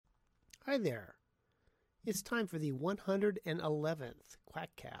Hi there. It's time for the 111th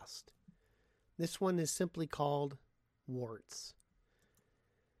Quackcast. This one is simply called Warts.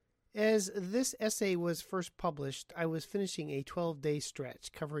 As this essay was first published, I was finishing a 12-day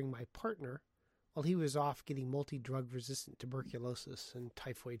stretch covering my partner while he was off getting multi-drug resistant tuberculosis and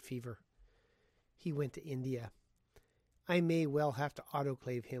typhoid fever. He went to India. I may well have to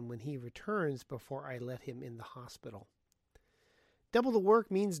autoclave him when he returns before I let him in the hospital. Double the work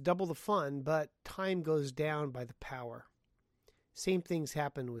means double the fun, but time goes down by the power. Same things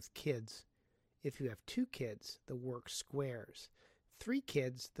happen with kids. If you have 2 kids, the work squares. 3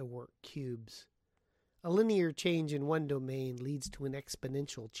 kids, the work cubes. A linear change in one domain leads to an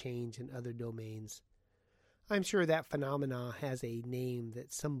exponential change in other domains. I'm sure that phenomena has a name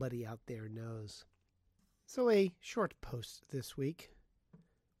that somebody out there knows. So a short post this week.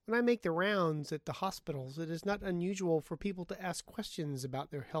 When I make the rounds at the hospitals, it is not unusual for people to ask questions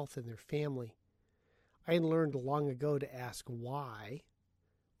about their health and their family. I learned long ago to ask why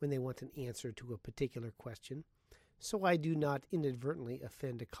when they want an answer to a particular question, so I do not inadvertently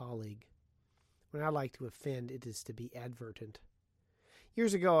offend a colleague. When I like to offend, it is to be advertent.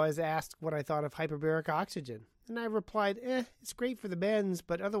 Years ago, I was asked what I thought of hyperbaric oxygen, and I replied, it's great for the bends,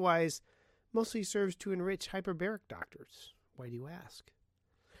 but otherwise mostly serves to enrich hyperbaric doctors. Why do you ask?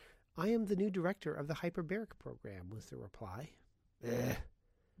 I am the new director of the hyperbaric program, was the reply.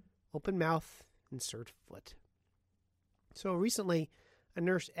 Open mouth, insert foot. So recently, a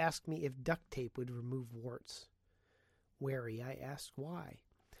nurse asked me if duct tape would remove warts. Wary, I asked why,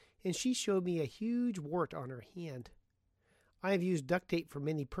 and she showed me a huge wart on her hand. I have used duct tape for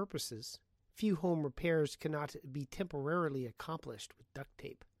many purposes. Few home repairs cannot be temporarily accomplished with duct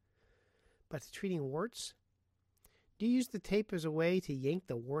tape. But treating warts? Do you use the tape as a way to yank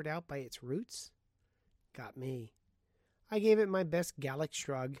the wart out by its roots? Got me. I gave it my best Gallic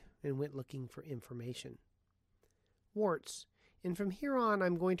shrug and went looking for information. Warts, and from here on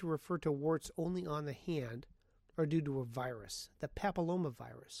I'm going to refer to warts only on the hand, are due to a virus, the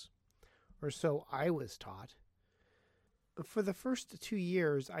papillomavirus, or so I was taught. For the first 2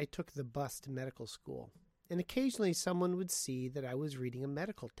 years I took the bus to medical school, and occasionally someone would see that I was reading a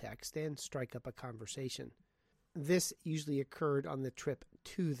medical text and strike up a conversation. This usually occurred on the trip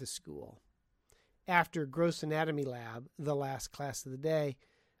to the school. After gross anatomy lab, the last class of the day,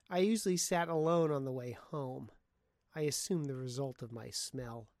 I usually sat alone on the way home. I assume the result of my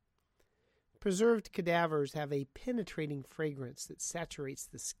smell. Preserved cadavers have a penetrating fragrance that saturates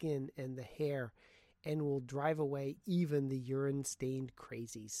the skin and the hair and will drive away even the urine-stained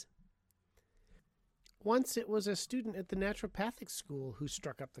crazies. Once it was a student at the naturopathic school who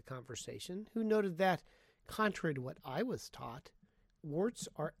struck up the conversation, who noted that, contrary to what I was taught, warts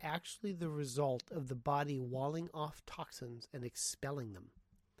are actually the result of the body walling off toxins and expelling them.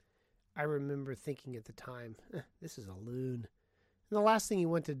 I remember thinking at the time, this is a loon. And the last thing you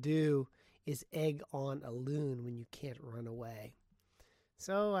want to do is egg on a loon when you can't run away.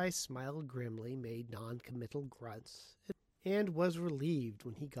 So I smiled grimly, made non-committal grunts, and was relieved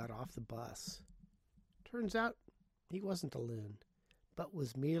when he got off the bus. Turns out he wasn't a loon, but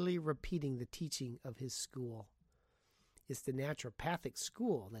was merely repeating the teaching of his school. It's the naturopathic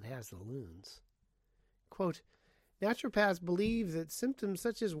school that has the loons. Quote, naturopaths believe that symptoms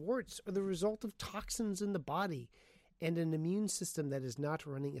such as warts are the result of toxins in the body and an immune system that is not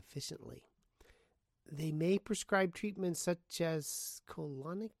running efficiently. They may prescribe treatments such as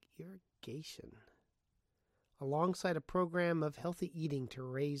colonic irrigation, alongside a program of healthy eating to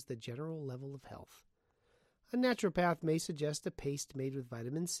raise the general level of health. A naturopath may suggest a paste made with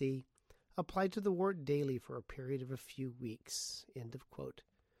vitamin C, applied to the wart daily for a period of a few weeks. End of quote.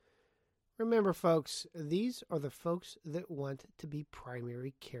 Remember, folks, these are the folks that want to be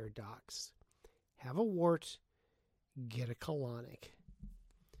primary care docs. Have a wart, get a colonic.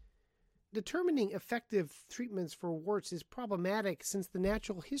 Determining effective treatments for warts is problematic since the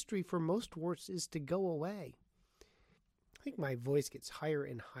natural history for most warts is to go away. I think my voice gets higher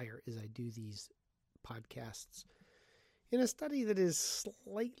and higher as I do these podcasts. In a study that is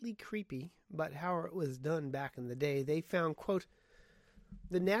slightly creepy, but how it was done back in the day, they found, quote,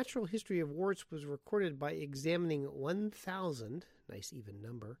 the natural history of warts was recorded by examining 1,000, nice even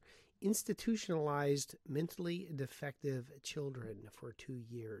number, institutionalized mentally defective children for 2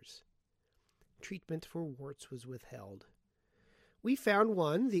 years. Treatment for warts was withheld. We found,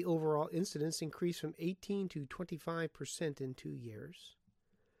 1, the overall incidence increased from 18 to 25% in 2 years.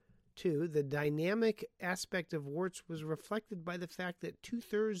 2, the dynamic aspect of warts was reflected by the fact that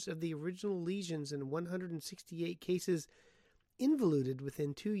 2/3 of the original lesions in 168 cases involuted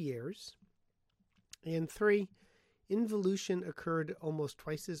within 2 years. And 3, involution occurred almost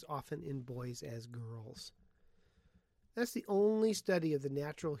twice as often in boys as girls. That's the only study of the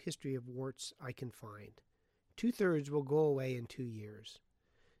natural history of warts I can find. 2/3 will go away in 2 years.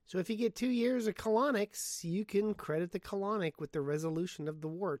 So if you get 2 years of colonics, you can credit the colonic with the resolution of the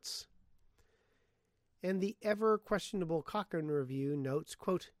warts. And the ever-questionable Cochrane Review notes,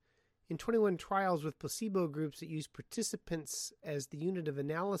 quote, in 21 trials with placebo groups that use participants as the unit of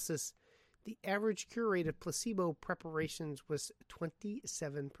analysis, the average cure rate of placebo preparations was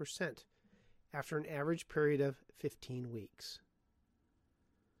 27% after an average period of 15 weeks.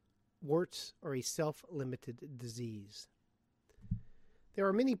 Warts are a self-limited disease. There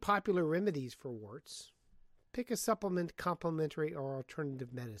are many popular remedies for warts. Pick a supplement, complementary, or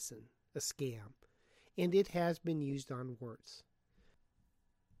alternative medicine, a scam, and it has been used on warts.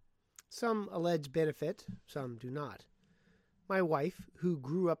 Some allege benefit, some do not. My wife, who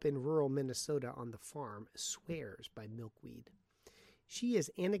grew up in rural Minnesota on the farm, swears by milkweed. She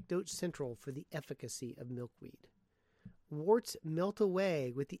is anecdote central for the efficacy of milkweed. Warts melt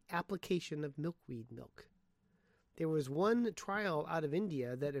away with the application of milkweed milk. There was one trial out of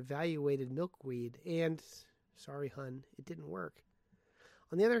India that evaluated milkweed, and, sorry hun, it didn't work.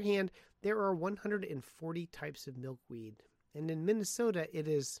 On the other hand, there are 140 types of milkweed, and in Minnesota it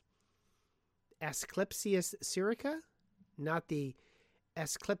is Asclepias syrica, not the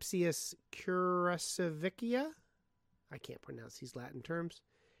Asclepias curassavicia, I can't pronounce these Latin terms,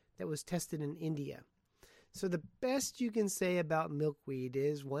 that was tested in India. So the best you can say about milkweed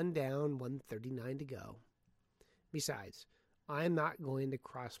is 1 down, 139 to go. Besides, I'm not going to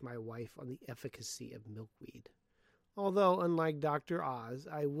cross my wife on the efficacy of milkweed. Although, unlike Dr. Oz,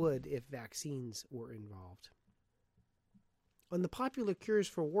 I would if vaccines were involved. On the popular cures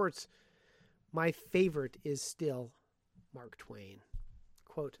for warts, my favorite is still Mark Twain.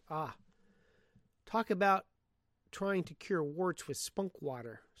 Quote, talk about trying to cure warts with spunk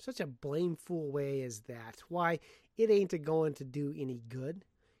water. Such a blameful way as that. Why, it ain't a-going to do any good.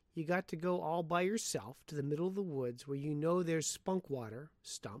 You got to go all by yourself to the middle of the woods where you know there's spunk water,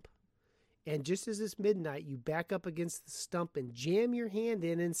 stump, and just as it's midnight, you back up against the stump and jam your hand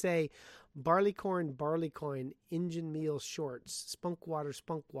in and say, barleycorn, Injun meal shorts, spunk water,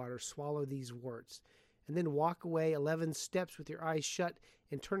 swallow these warts. And then walk away 11 steps with your eyes shut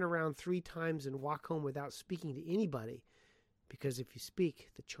and turn around 3 times and walk home without speaking to anybody, because if you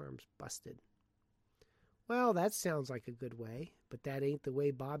speak, the charm's busted. Well, that sounds like a good way, but that ain't the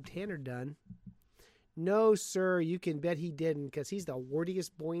way Bob Tanner done. No, sir, you can bet he didn't, because he's the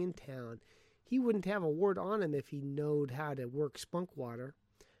wartiest boy in town. He wouldn't have a wart on him if he knowed how to work spunk water.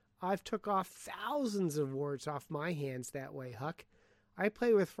 I've took off thousands of warts off my hands that way, Huck. I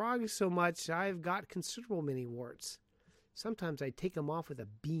play with frogs so much I've got considerable many warts. Sometimes I take 'em off with a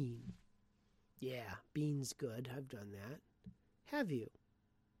bean. Yeah, bean's good. I've done that. Have you?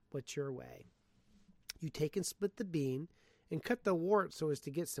 What's your way? You take and split the bean and cut the wart so as to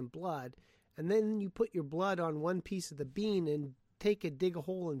get some blood, and then you put your blood on one piece of the bean and dig a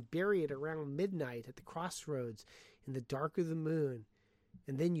hole and bury it around midnight at the crossroads in the dark of the moon,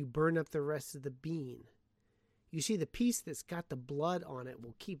 and then you burn up the rest of the bean. You see, the piece that's got the blood on it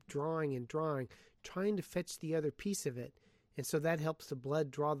will keep drawing and drawing, trying to fetch the other piece of it, and so that helps the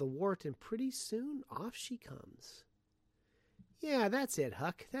blood draw the wart, and pretty soon off she comes. Yeah, that's it,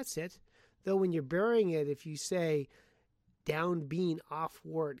 Huck, that's it. Though when you're burying it, if you say, down bean, off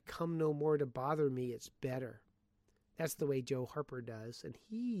wart, come no more to bother me, it's better. That's the way Joe Harper does, and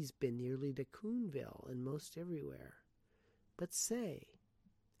he's been nearly to Coonville and most everywhere. But say,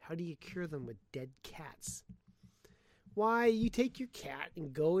 how do you cure them with dead cats? Why, you take your cat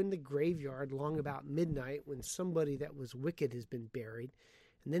and go in the graveyard long about midnight when somebody that was wicked has been buried,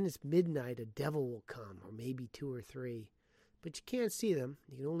 and then it's midnight, a devil will come, or maybe 2 or 3. But you can't see them.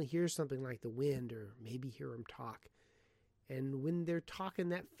 You can only hear something like the wind, or maybe hear them talk. And when they're talking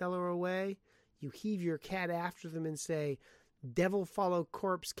that feller away, you heave your cat after them and say, devil follow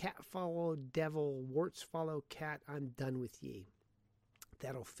corpse, cat follow devil, warts follow cat, I'm done with ye.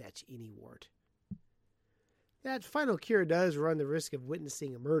 That'll fetch any wart. That final cure does run the risk of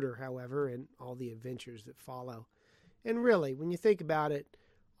witnessing a murder, however, and all the adventures that follow. And really, when you think about it,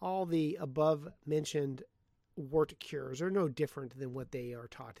 all the above-mentioned wart cures are no different than what they are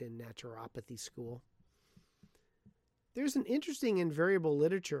taught in naturopathy school. There's an interesting and variable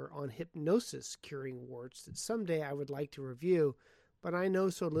literature on hypnosis curing warts that someday I would like to review, but I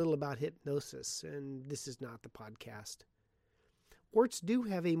know so little about hypnosis, and this is not the podcast. Warts do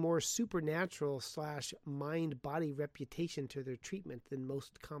have a more supernatural / mind-body reputation to their treatment than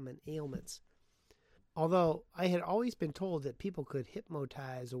most common ailments. Although I had always been told that people could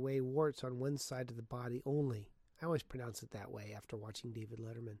hypnotize away warts on one side of the body only. I always pronounce it that way after watching David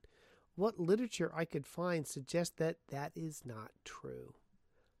Letterman. What literature I could find suggests that that is not true.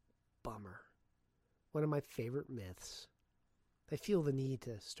 Bummer. One of my favorite myths. I feel the need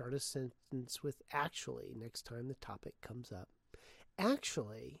to start a sentence with actually next time the topic comes up.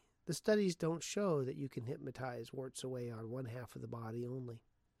 Actually, the studies don't show that you can hypnotize warts away on one half of the body only.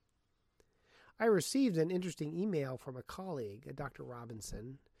 I received an interesting email from a colleague, a Dr.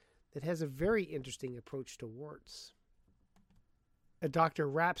 Robinson, that has a very interesting approach to warts. A doctor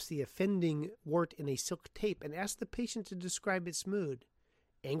wraps the offending wart in a silk tape and asks the patient to describe its mood.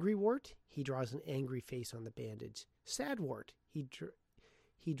 Angry wart? He draws an angry face on the bandage. Sad wart?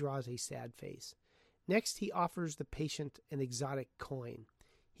 He draws a sad face. Next, he offers the patient an exotic coin.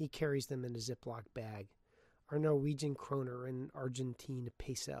 He carries them in a Ziploc bag. A Norwegian kroner and Argentine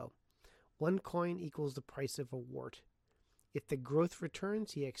peso. One coin equals the price of a wart. If the growth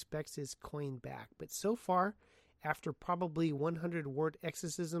returns, he expects his coin back. But so far, after probably 100 wart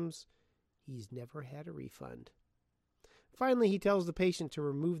exorcisms, he's never had a refund. Finally, he tells the patient to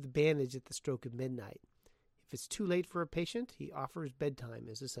remove the bandage at the stroke of midnight. If it's too late for a patient, he offers bedtime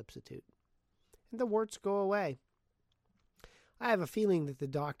as a substitute. And the warts go away. I have a feeling that the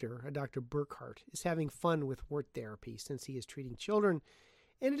doctor, a Dr. Burkhardt, is having fun with wart therapy since he is treating children,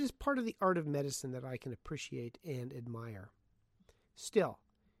 and it is part of the art of medicine that I can appreciate and admire. Still,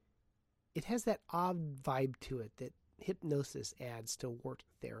 it has that odd vibe to it that hypnosis adds to wart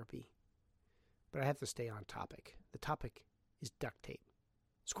therapy. But I have to stay on topic. The topic is duct tape.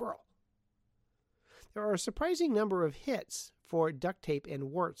 Squirrel. There are a surprising number of hits for duct tape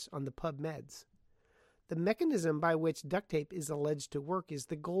and warts on the PubMeds. The mechanism by which duct tape is alleged to work is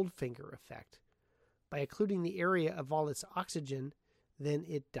the Goldfinger effect. By occluding the area of all its oxygen, then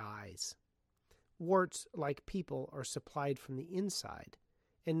it dies. Warts, like people, are supplied from the inside,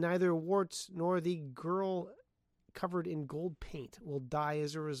 and neither warts nor the girl covered in gold paint will die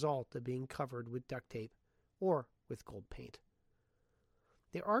as a result of being covered with duct tape or with gold paint.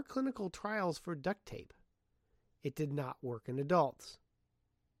 There are clinical trials for duct tape. It did not work in adults.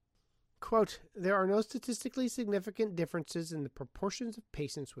 Quote, there are no statistically significant differences in the proportions of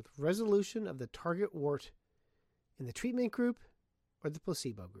patients with resolution of the target wart in the treatment group or the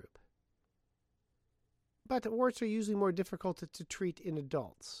placebo group. But warts are usually more difficult to treat in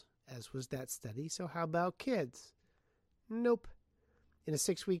adults, as was that study, so how about kids? Nope. In a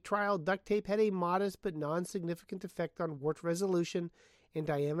 6-week trial, duct tape had a modest but non-significant effect on wart resolution and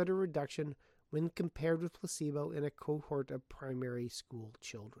diameter reduction when compared with placebo in a cohort of primary school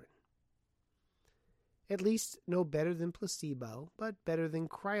children. At least no better than placebo, but better than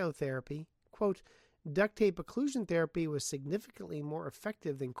cryotherapy. Quote, duct tape occlusion therapy was significantly more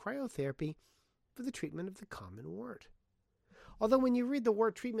effective than cryotherapy for the treatment of the common wart. Although when you read the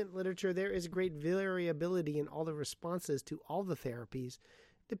wart treatment literature, there is great variability in all the responses to all the therapies,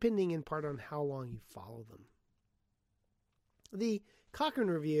 depending in part on how long you follow them. The Cochrane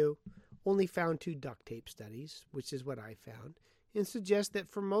Review only found 2 duct tape studies, which is what I found, and suggests that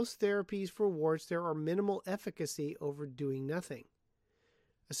for most therapies for warts, there are minimal efficacy over doing nothing.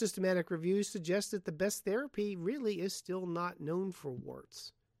 A systematic review suggests that the best therapy really is still not known for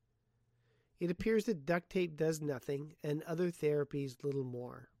warts. It appears that duct tape does nothing and other therapies little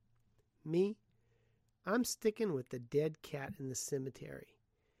more. Me, I'm sticking with the dead cat in the cemetery.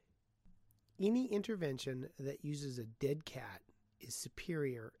 Any intervention that uses a dead cat is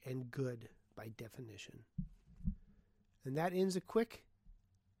superior and good by definition. And that ends a quick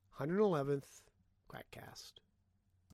 111th Quackcast.